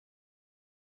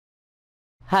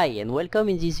Hi and welcome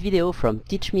in this video from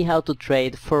Teach Me How to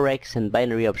Trade Forex and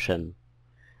Binary Option.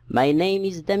 My name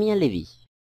is Damien Levy.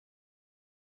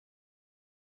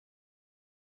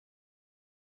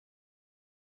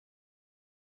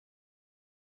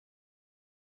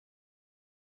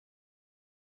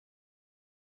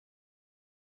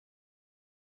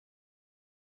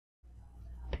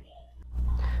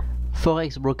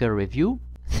 Forex broker review,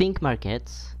 think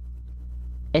markets,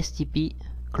 STP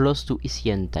close to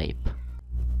ECN type.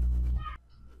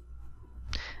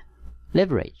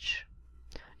 Leverage.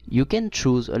 You can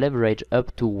choose a leverage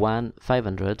up to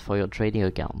 1/500 for your trading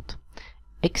account.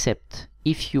 Except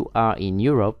if you are in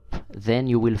Europe, then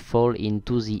you will fall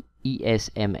into the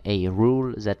ESMA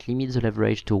rule that limits the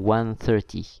leverage to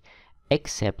 130,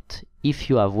 except if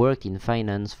you have worked in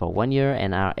finance for 1 year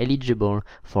and are eligible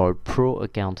for a pro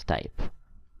account type.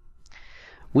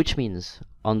 Which means,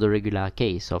 on the regular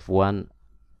case of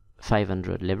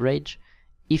 1/500 leverage,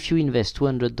 if you invest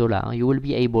 $200, you will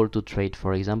be able to trade,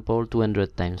 for example,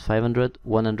 200 times 500,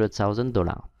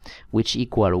 $100,000, which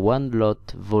equal one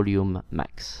lot volume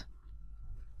max.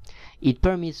 It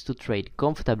permits to trade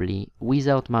comfortably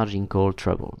without margin call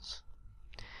troubles.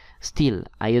 Still,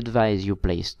 I advise you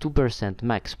place 2%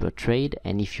 max per trade,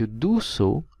 and if you do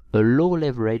so, a low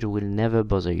leverage will never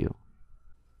bother you.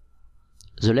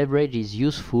 The leverage is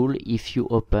useful if you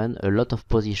open a lot of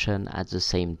positions at the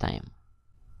same time.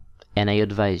 And I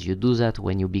advise you do that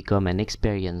when you become an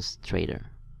experienced trader.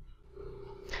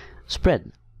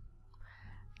 Spread.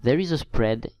 There is a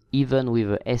spread even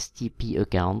with a STP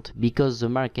account because the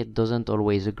market doesn't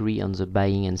always agree on the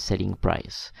buying and selling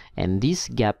price, and this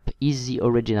gap is the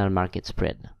original market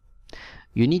spread.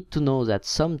 You need to know that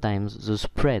sometimes the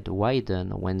spread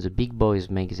widens when the big boys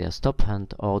make their stop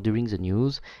hunt or during the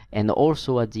news, and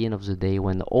also at the end of the day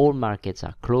when all markets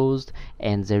are closed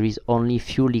and there is only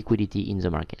few liquidity in the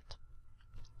market.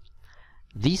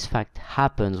 This fact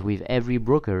happens with every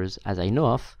brokers as I know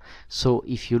of, so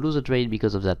if you lose a trade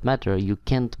because of that matter, you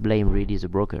can't blame really the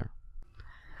broker.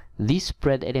 This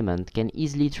spread element can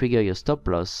easily trigger your stop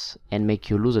loss and make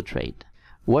you lose a trade.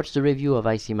 Watch the review of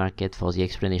IC Market for the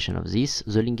explanation of this,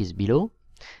 the link is below.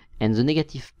 And the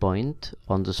negative point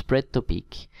on the spread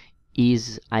topic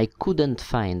is I couldn't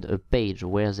find a page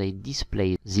where they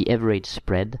display the average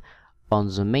spread on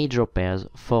the major pairs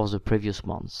for the previous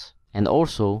months. And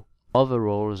also,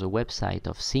 overall, the website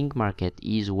of Think Market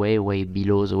is way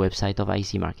below the website of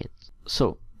IC Market.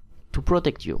 So, to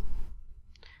protect you,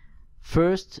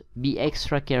 first, be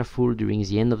extra careful during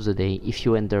the end of the day if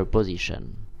you enter a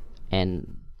position.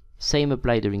 And same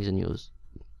apply during the news.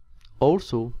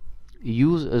 Also,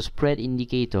 use a spread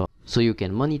indicator so you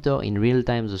can monitor in real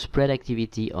time the spread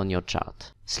activity on your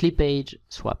chart. Slippage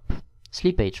swap.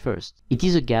 Slippage first. It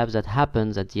is a gap that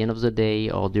happens at the end of the day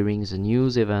or during the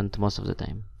news event most of the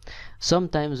time.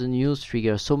 Sometimes the news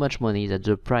triggers so much money that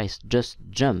the price just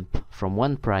jumps from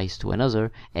one price to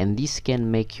another, and this can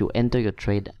make you enter your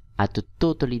trade at a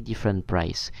totally different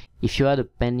price. If you had a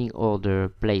pending order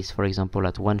placed, for example,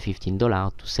 at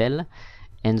 $115 to sell,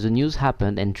 and the news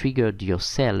happened and triggered your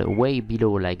sell way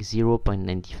below like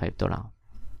 $0.95.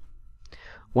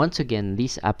 Once again,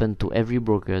 this happened to every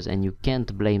brokers and you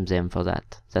can't blame them for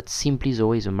that. That's simply the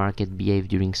way the market behaves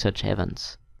during such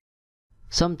events.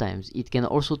 Sometimes it can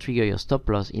also trigger your stop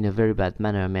loss in a very bad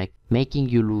manner, making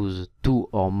you lose 2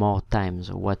 or more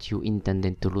times what you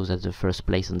intended to lose at the first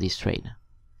place on this trade.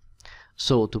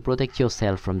 So, to protect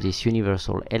yourself from this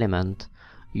universal element,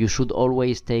 you should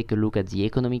always take a look at the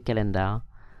economic calendar.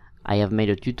 I have made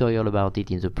a tutorial about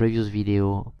it in the previous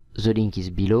video, the link is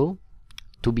below,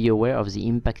 to be aware of the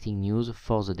impacting news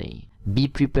for the day. Be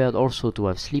prepared also to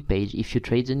have slippage if you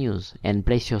trade the news, and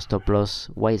place your stop loss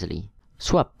wisely.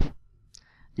 Swap.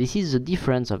 This is the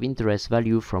difference of interest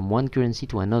value from one currency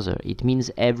to another. It means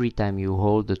every time you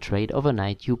hold the trade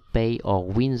overnight, you pay or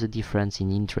win the difference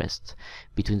in interest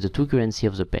between the two currencies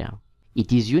of the pair.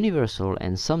 It is universal,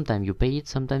 and sometimes you pay it,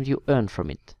 sometimes you earn from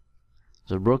it.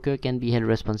 The broker can be held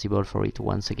responsible for it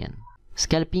once again.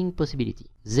 Scalping possibility.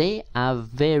 They have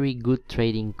very good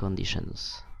trading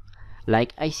conditions.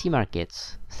 Like IC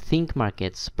Markets, Think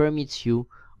Markets permits you,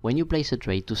 when you place a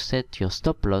trade, to set your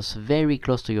stop loss very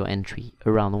close to your entry,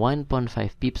 around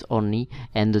 1.5 pips only,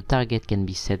 and the target can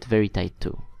be set very tight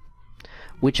too.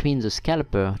 Which means a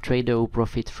scalper, trader who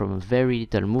profit from very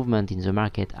little movement in the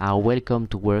market, are welcome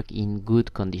to work in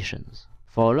good conditions.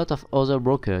 For a lot of other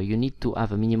brokers, you need to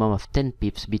have a minimum of 10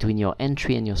 pips between your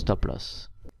entry and your stop loss.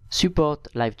 Support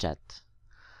live chat.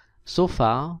 So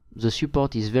far, the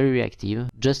support is very reactive.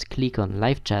 Just click on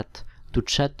live chat to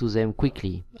chat to them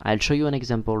quickly. I'll show you an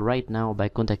example right now by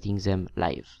contacting them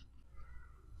live.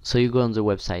 So you go on the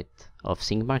website of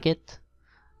sync market,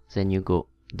 then you go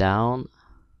down,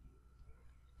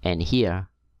 and here,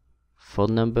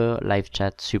 phone number, live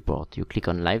chat, support. You click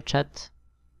on live chat,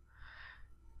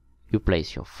 you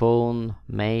place your phone,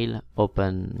 mail,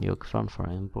 open your phone for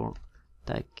example,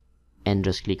 and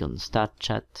just click on start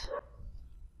chat,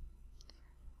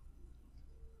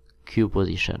 queue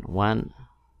position 1,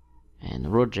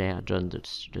 and Roger joined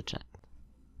the chat.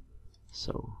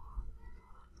 So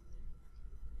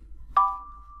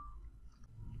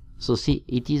see,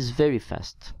 it is very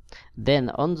fast. Then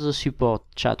on the support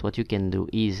chat, what you can do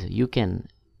is you can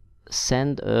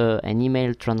send an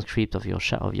email transcript of your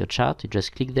chart. You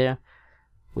just click there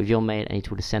with your mail and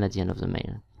it will send at the end of the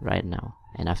mail right now.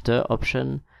 And after,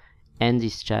 option, end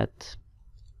this chat,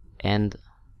 and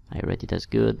I rate it as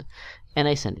good, and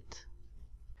I send it.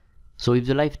 So if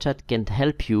the live chat can't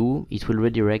help you, it will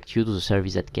redirect you to the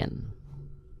service that can.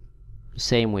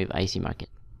 Same with IC Market.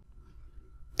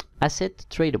 Asset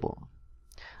tradable.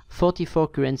 44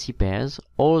 currency pairs,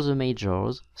 all the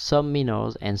majors, some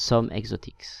minors and some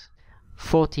exotics.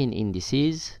 14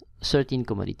 indices, 13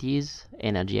 commodities,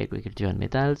 energy, agriculture and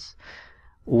metals,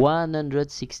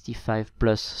 165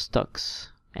 plus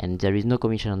stocks, and there is no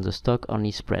commission on the stock,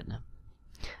 only spread.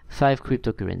 5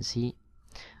 cryptocurrency.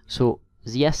 So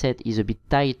the asset is a bit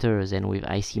tighter than with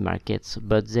IC markets,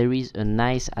 but there is a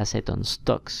nice asset on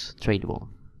stocks tradable.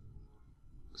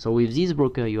 So with this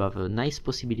broker you have a nice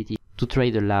possibility to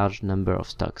trade a large number of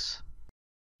stocks.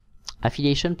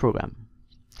 Affiliation program.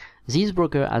 This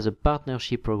broker has a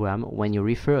partnership program when you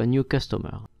refer a new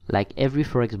customer, like every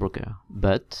Forex broker,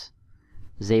 but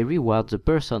they reward the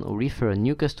person who refers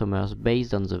new customers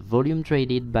based on the volume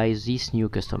traded by this new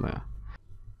customer.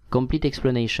 Complete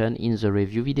explanation in the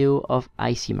review video of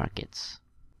IC Markets.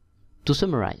 To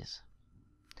summarize,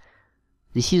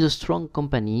 this is a strong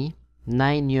company,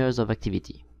 9 years of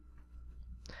activity.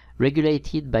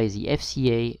 Regulated by the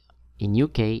FCA in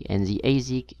UK and the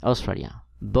ASIC Australia.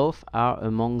 Both are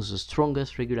among the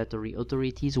strongest regulatory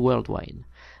authorities worldwide.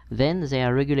 Then they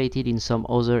are regulated in some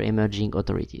other emerging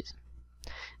authorities.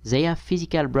 They have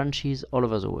physical branches all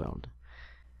over the world.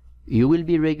 You will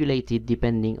be regulated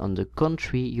depending on the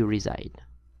country you reside.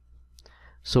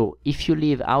 So if you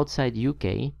live outside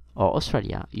UK or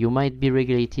Australia, you might be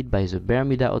regulated by the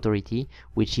Bermuda Authority,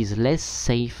 which is less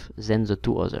safe than the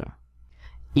two others.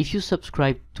 If you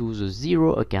subscribe to the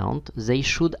Zero account, they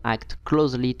should act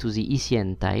closely to the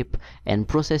ECN type and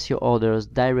process your orders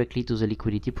directly to the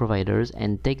liquidity providers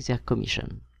and take their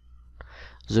commission.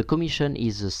 The commission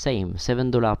is the same,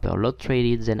 $7 per lot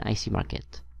traded than IC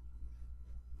Market.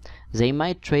 They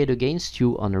might trade against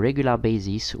you on a regular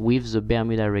basis with the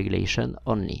Bermuda regulation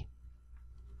only.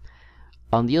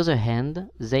 On the other hand,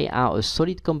 they are a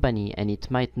solid company and it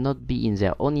might not be in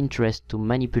their own interest to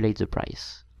manipulate the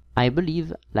price. I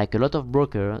believe, like a lot of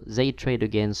brokers, they trade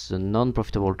against the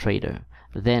non-profitable trader.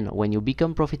 Then, when you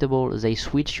become profitable, they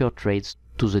switch your trades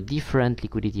to the different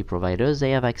liquidity providers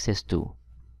they have access to.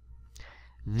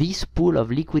 This pool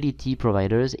of liquidity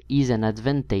providers is an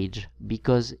advantage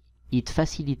because it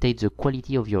facilitates the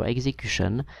quality of your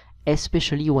execution,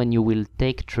 especially when you will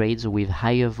take trades with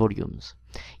higher volumes.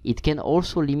 It can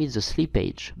also limit the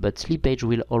slippage, but slippage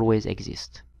will always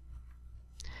exist.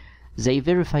 They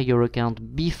verify your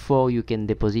account before you can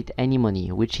deposit any money,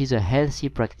 which is a healthy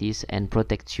practice and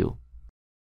protects you.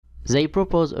 They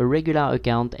propose a regular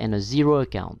account and a zero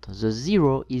account. The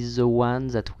zero is the one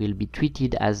that will be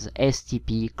treated as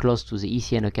STP close to the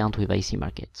ECN account with IC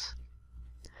Markets.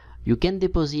 You can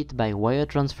deposit by wire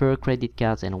transfer, credit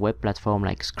cards and web platform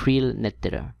like Skrill,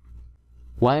 NetTeller.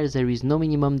 While there is no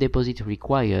minimum deposit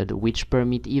required, which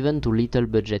permit even to little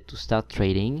budget to start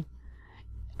trading,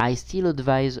 I still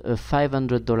advise a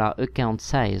 $500 account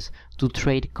size to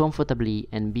trade comfortably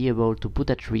and be able to put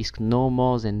at risk no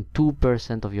more than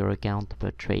 2% of your account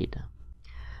per trade.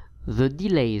 The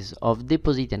delays of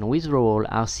deposit and withdrawal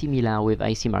are similar with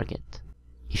IC Market.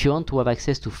 If you want to have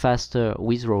access to faster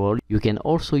withdrawal, you can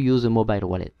also use a mobile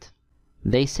wallet.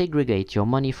 They segregate your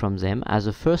money from them as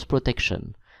a first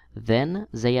protection. Then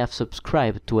they have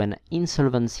subscribed to an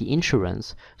insolvency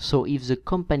insurance, so if the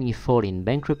company falls in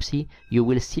bankruptcy, you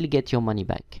will still get your money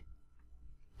back.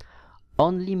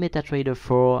 Only MetaTrader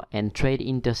 4 and Trade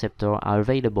Interceptor are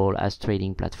available as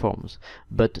trading platforms,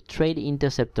 but Trade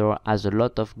Interceptor has a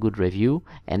lot of good review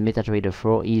and MetaTrader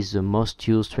 4 is the most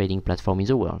used trading platform in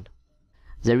the world.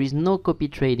 There is no copy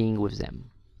trading with them.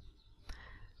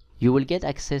 You will get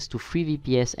access to free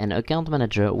VPS and account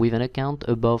manager with an account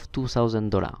above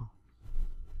 $2,000.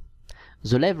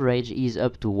 The leverage is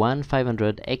up to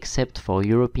 1,500 except for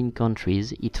European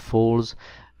countries. It falls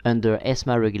under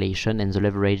ESMA regulation and the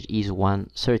leverage is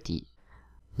 130.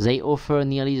 They offer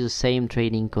nearly the same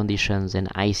trading conditions and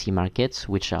IC markets,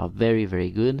 which are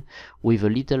very good, with a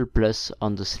little plus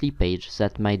on the slippage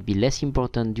that might be less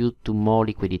important due to more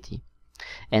liquidity.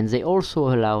 And they also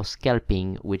allow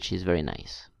scalping, which is very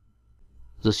nice.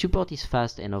 The support is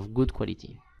fast and of good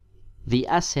quality. The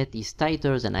asset is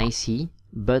tighter than IC,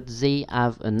 but they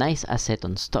have a nice asset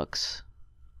on stocks.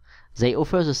 They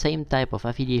offer the same type of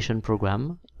affiliation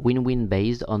program, win-win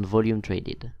based on volume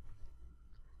traded.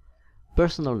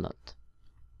 Personal note.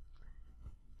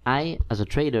 I, as a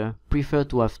trader, prefer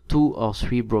to have 2 or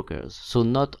 3 brokers, so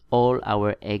not all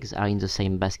our eggs are in the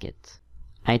same basket.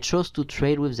 I chose to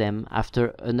trade with them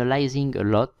after analyzing a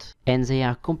lot, and they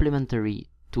are complementary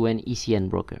to an ECN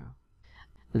broker.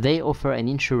 They offer an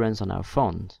insurance on our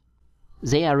fund.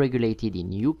 They are regulated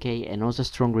in UK and other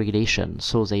strong regulations,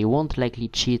 so they won't likely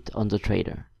cheat on the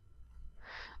trader.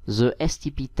 The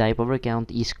STP type of account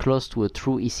is close to a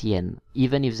true ECN,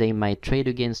 even if they might trade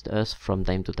against us from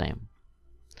time to time.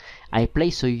 I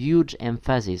place a huge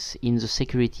emphasis in the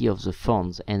security of the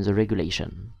funds and the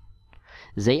regulation.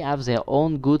 They have their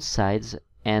own good sides,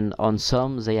 and on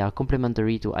some they are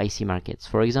complementary to IC markets,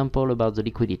 for example about the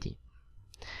liquidity.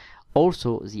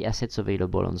 Also, the assets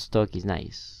available on stock is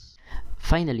nice.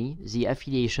 Finally, the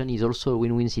affiliation is also a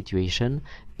win-win situation,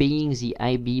 paying the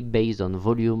IB based on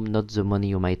volume, not the money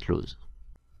you might lose.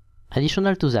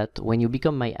 Additional to that, when you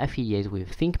become my affiliate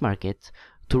with Think Market,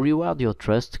 to reward your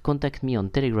trust, contact me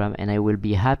on Telegram and I will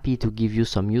be happy to give you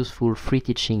some useful free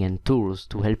teaching and tools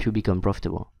to help you become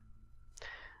profitable.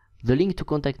 The link to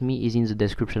contact me is in the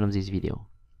description of this video.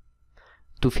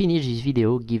 To finish this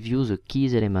video, give you the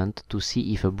keys element to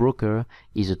see if a broker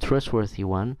is a trustworthy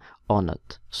one or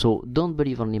not. So don't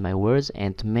believe only my words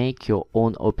and make your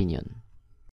own opinion.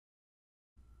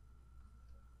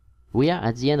 We are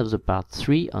at the end of the part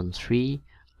 3 on 3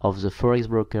 of the Forex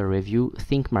broker review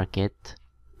Think Market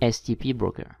STP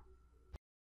broker.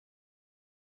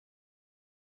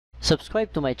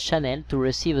 Subscribe to my channel to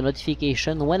receive a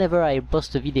notification whenever I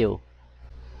post a video.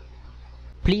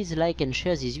 Please like and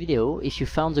share this video if you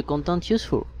found the content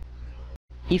useful.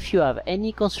 If you have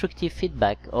any constructive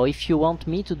feedback or if you want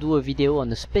me to do a video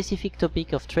on a specific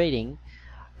topic of trading,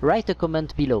 write a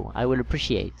comment below, I will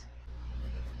appreciate.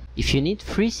 If you need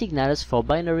free signals for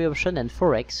binary option and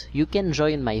Forex, you can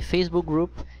join my Facebook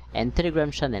group and Telegram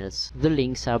channels, the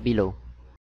links are below.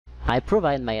 I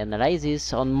provide my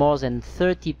analysis on more than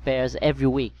 30 pairs every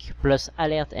week, plus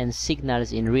alert and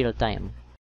signals in real time.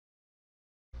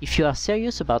 If you are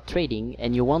serious about trading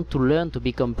and you want to learn to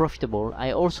become profitable,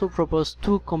 I also propose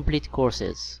 2 complete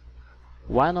courses.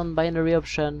 One on binary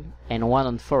option and one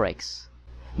on Forex.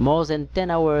 More than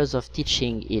 10 hours of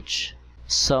teaching each.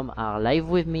 Some are live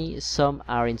with me, some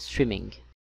are in streaming.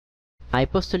 I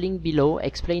post a link below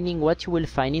explaining what you will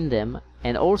find in them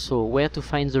and also where to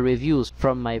find the reviews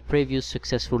from my previous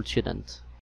successful students.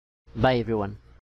 Bye everyone.